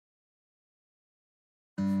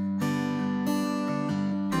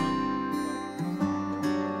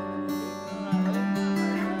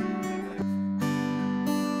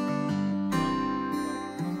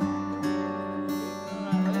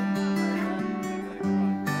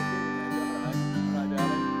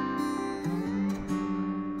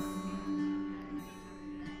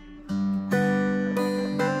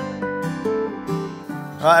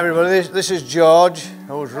Right everybody, this is George,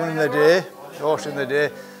 who's running the day, hosting the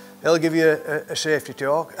day. He'll give you a safety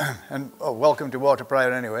talk, and welcome to Warter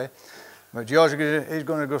Priory anyway. But George is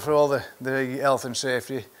going to go through all the health and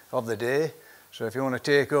safety of the day. So if you want to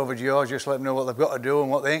take over, George, just let them know what they've got to do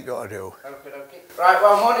and what they ain't got to do. Okay. Right,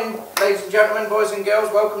 well, morning ladies and gentlemen, boys and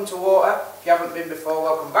girls, welcome to Warter. If you haven't been before,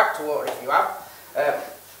 welcome back to Warter if you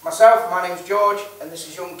have. Myself, my name's George, and this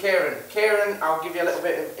is young Kieran. Kieran, I'll give you a little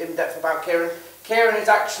bit of in-depth about Kieran. Kieran is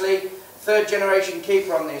actually third generation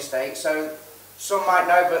keeper on the estate, so some might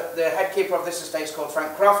know, but the head keeper of this estate is called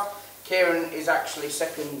Frank Croft. Kieran is actually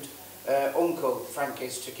second uncle, Frank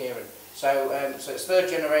is, to Kieran. So it's third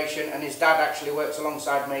generation, and his dad actually works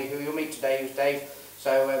alongside me, who you'll meet today, who's Dave.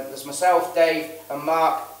 So there's myself, Dave and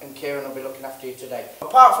Mark, and Kieran will be looking after you today.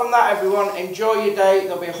 Apart from that, everyone, enjoy your day.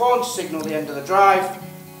 There'll be a horn signal at the end of the drive.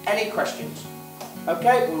 Any questions?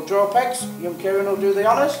 Okay, we'll draw pegs. Young Kieran will do the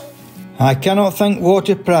honours. I cannot thank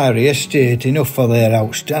Warter Priory Estate enough for their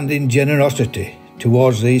outstanding generosity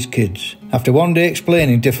towards these kids. After one day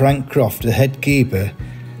explaining to Frank Croft, the head keeper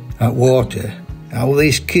at Warter, how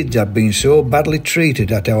these kids had been so badly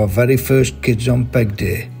treated at our very first Kids on Peg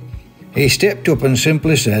Day, he stepped up and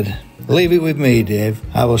simply said, "Leave it with me, Dave.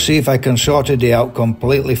 I will see if I can sort a day out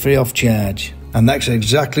completely free of charge." And that's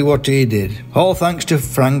exactly what he did. All thanks to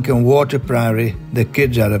Frank and Warter Priory, the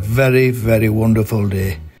kids had a very, very wonderful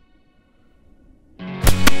day.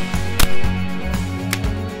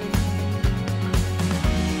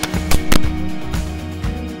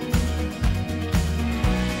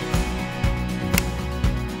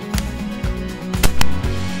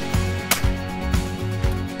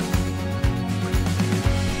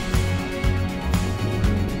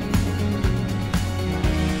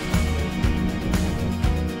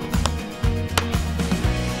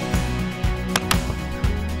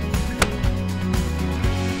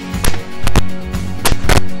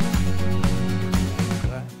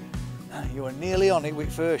 You were nearly on it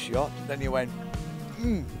with first shot, then you went,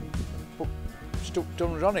 stuck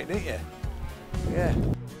tons on it, didn't you? Yeah.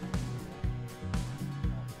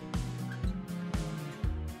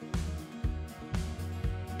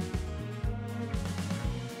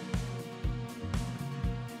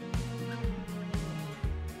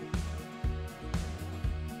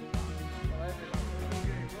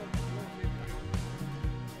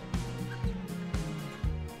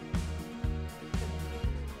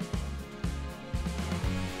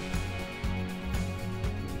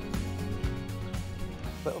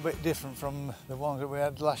 A little bit different from the ones that we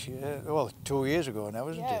had last year, well, 2 years ago now,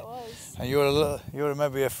 isn't it? Yeah, it was. And you were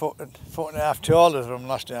maybe a foot and a half taller from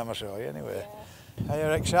last time I saw you anyway. Yeah. Are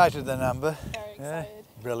you excited then, Amber? Very excited.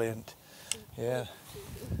 Yeah? Brilliant. Yeah.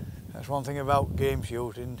 That's one thing about game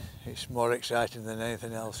shooting, it's more exciting than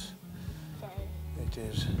anything else. Very. It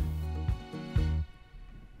is.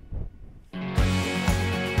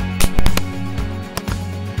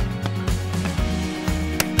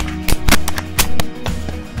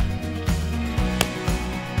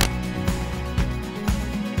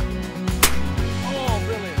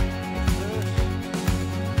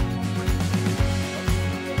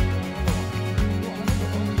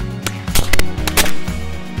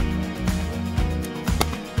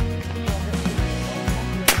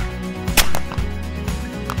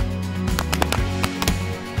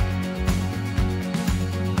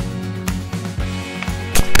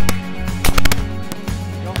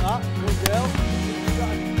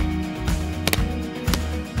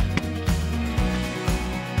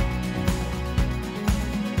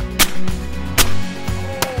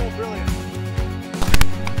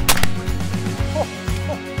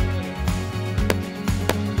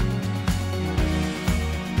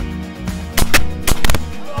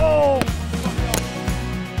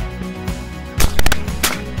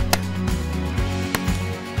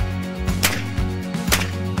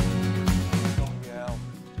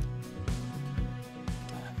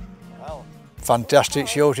 Fantastic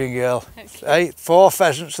shooting, girl. Hey, 4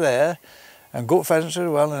 pheasants there, and good pheasants as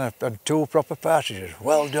well, and 2 proper partridges.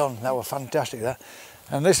 Well done, that was fantastic, that.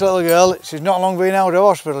 And this little girl, she's not long been out of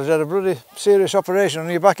hospital. She's had a bloody serious operation on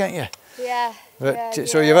your back, ain't you? Yeah. But,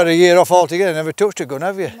 so you've had a year off altogether, never touched a gun,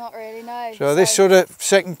 have you? Not really, no. So this sort of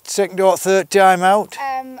second or third time out?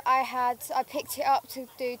 I picked it up to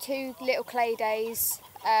do 2 little clay days,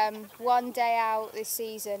 1 day out this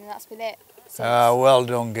season, and that's been it. Ah, well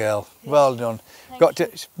done, girl. Well done.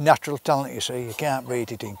 It's natural talent, you see. You can't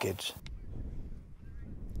beat it in kids.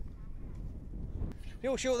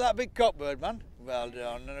 You shoot that big cockbird, man. Well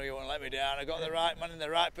done. I know you won't let me down. I got the right man in the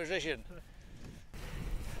right position.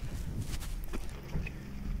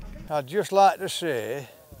 I'd just like to say,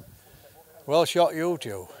 well shot you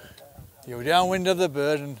two. You were downwind of the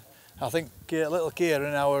bird, and I think little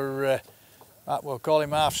Kieran, our, we'll call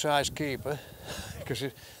him half-size keeper, because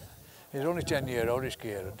he's only 10-year-old, he's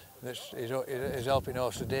Kieran. He's helping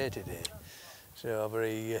us today. So but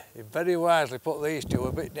he very wisely put these two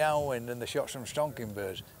a bit downwind, and they shot some stonking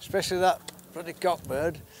birds, especially that bloody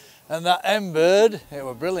cockbird and that hen bird. It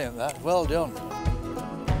was brilliant, that. Well done.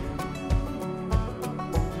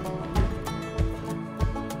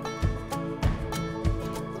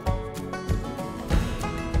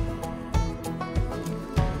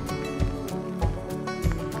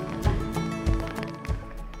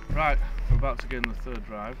 Right, we're about to get in the third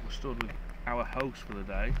drive. We're stood with our host for the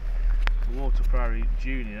day, Warter Priory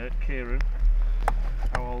Junior, Kieran.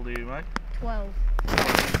 How old are you, mate? 12.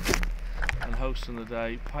 And hosting the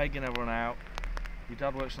day, pegging everyone out. Your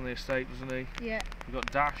dad works on the estate, doesn't he? Yeah. You've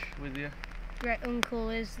got Dash with you? Great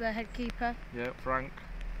uncle is the head keeper. Yeah, Frank,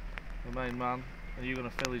 the main man. Are you going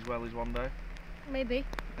to fill his wellies one day? Maybe.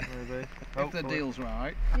 Maybe. If the deal's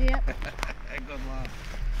right. Yeah. Good lad.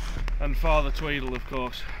 And Father Tweedle, of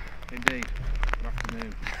course. Indeed. Good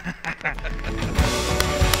afternoon.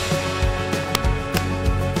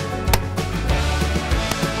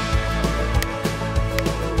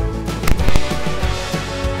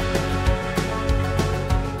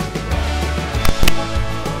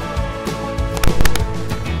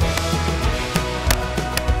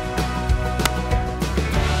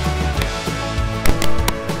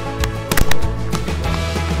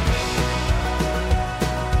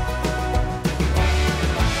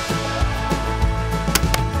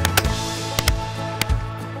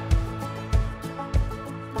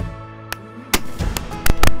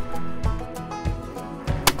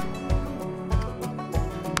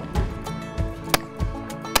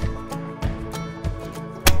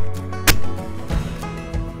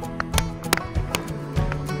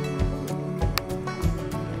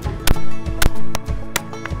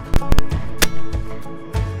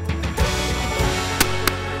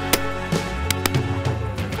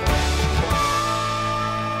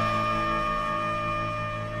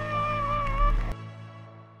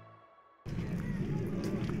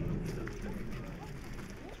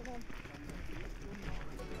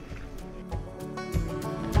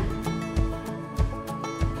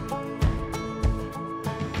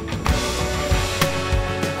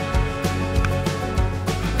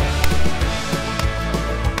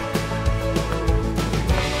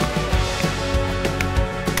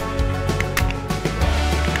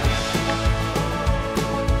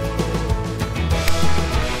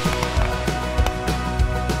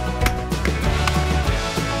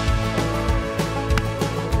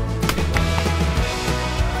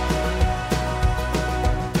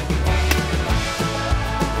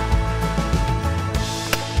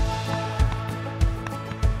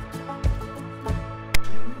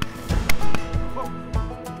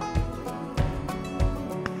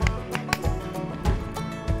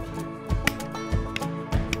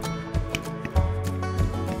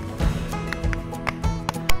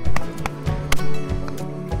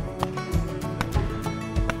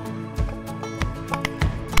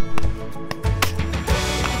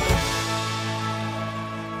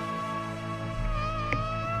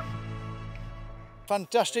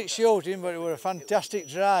 Fantastic shooting, but it was a fantastic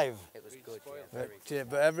drive. It was good, yeah.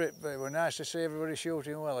 But it was nice to see everybody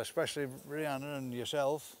shooting well, especially Rihanna and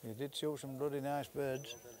yourself. You did shoot some bloody nice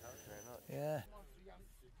birds. Yeah.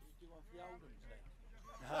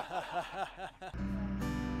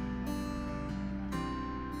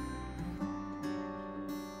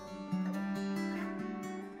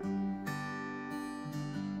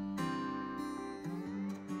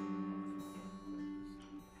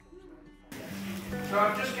 So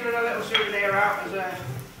I've just given a little souvenir out as a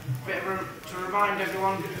bit of to remind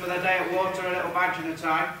everyone for their day at Warter, a little badge and a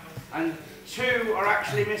tie. And 2 are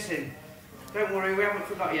actually missing. Don't worry, we haven't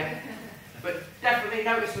forgot yet. But definitely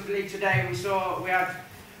noticeably today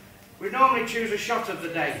we normally choose a shot of the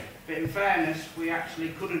day. But in fairness, we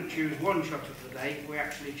actually couldn't choose 1 shot of the day. We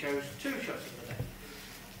actually chose 2 shots of the day.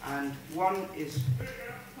 And 1 is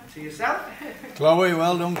to yourself. Chloe,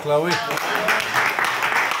 well done, Chloe.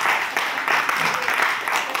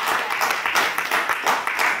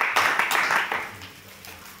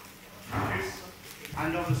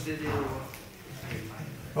 And obviously the other one.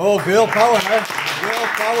 Oh, girl power, man. Girl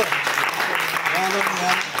power. Well done,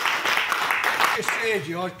 man. Just say,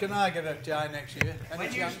 George, can I get a tie next year? Any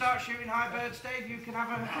When you chance? start shooting high birds, Dave, you can have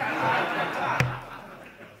a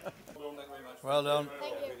Well done.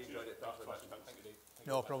 Thank you.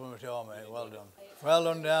 No problem at all, mate. Well done. Well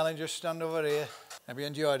done, darling. Just stand over here. Have you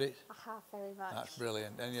enjoyed it? I have very much. That's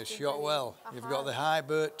brilliant. And you shot well. You've got the high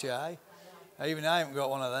bird tie. Even I haven't got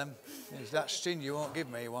one of them. He's that stingy, you won't give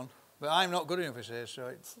me one. But I'm not good enough, he says, so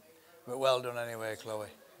it's... But well done anyway, Chloe.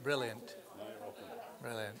 Brilliant. No, you're welcome.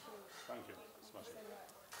 Brilliant. Thank you.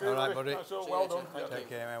 Smashing. All right, buddy. That's all well done. Take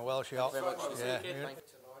care, man. Well shot. Yeah. Yeah.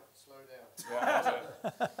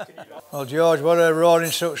 Well, George, what a roaring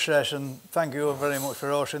success, and thank you very much for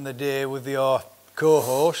hosting the day with your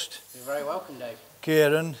co-host. You're very welcome, Dave.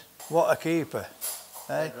 Kieran, what a keeper.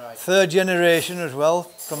 Eh? Right. Third generation as well,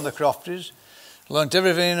 from the Crofties. Learnt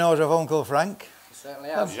everything he knows of Uncle Frank. You certainly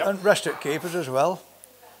have. And rest at keepers as well.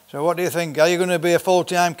 So what do you think? Are you going to be a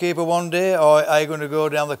full-time keeper one day, or are you going to go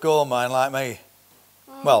down the coal mine like me?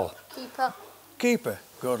 Well, Keeper. keeper.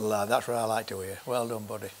 Good lad, that's what I like to hear. Well done,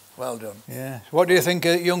 buddy. Well done. Yeah. What do you think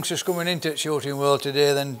of youngsters coming into the shooting world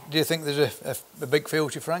today then? Do you think there's a big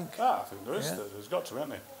future, Frank? Ah, I think there is. Yeah. There's got to be, isn't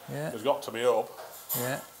there? Yeah. There's got to be up.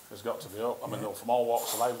 Yeah. There's got to be up. I mean, they're from all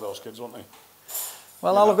walks of life, those kids, aren't they?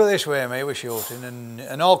 Well, I look at it this way, mate, with shooting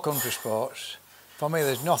and all country sports. For me,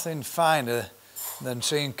 there's nothing finer than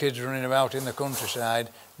seeing kids running about in the countryside,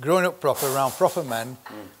 growing up proper around proper men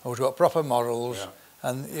who's got proper morals. Yeah.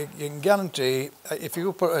 And you can guarantee, if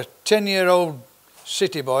you put a 10-year-old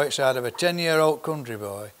city boy outside of a 10-year-old country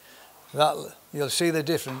boy, that you'll see the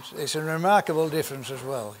difference. It's a remarkable difference as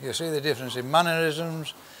well. You'll see the difference in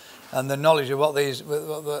mannerisms and the knowledge of what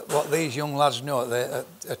these young lads know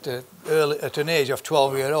at an age of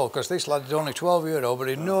 12-year-old. Because this lad's only 12-year-old, but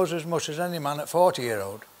he knows as much as any man at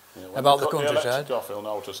 40-year-old about the countryside. The electric off, he'll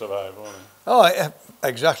know how to survive, won't he? Oh, yeah,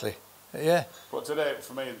 exactly. Yeah. But today,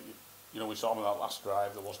 for me, you know, we saw him in that last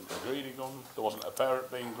drive, there wasn't a greedy gun, there wasn't a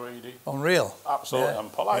parent being greedy. Unreal. Absolutely, Yeah.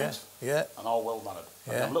 and polite. Yeah. And all well-mannered.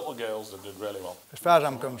 And Yeah. them little girls that did really well. As far as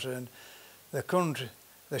I'm concerned,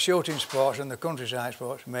 the shooting sports and the countryside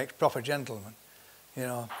sports makes proper gentlemen. You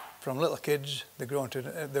know, from little kids, they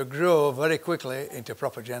grow very quickly into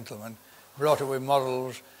proper gentlemen, brought up with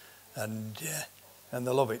morals, and they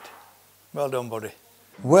love it. Well done, buddy.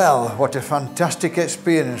 Well, what a fantastic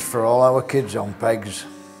experience for all our kids on pegs.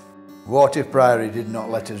 Warter Priory did not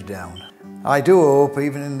let us down. I do hope,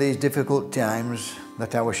 even in these difficult times,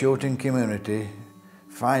 that our shooting community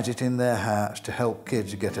finds it in their hearts to help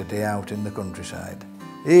kids get a day out in the countryside.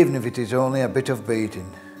 Even if it is only a bit of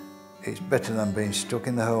beating, it's better than being stuck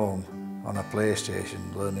in the home on a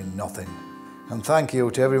PlayStation learning nothing. And thank you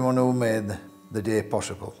to everyone who made the day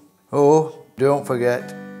possible. Oh, don't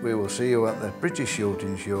forget, we will see you at the British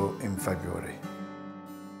Shooting Show in February.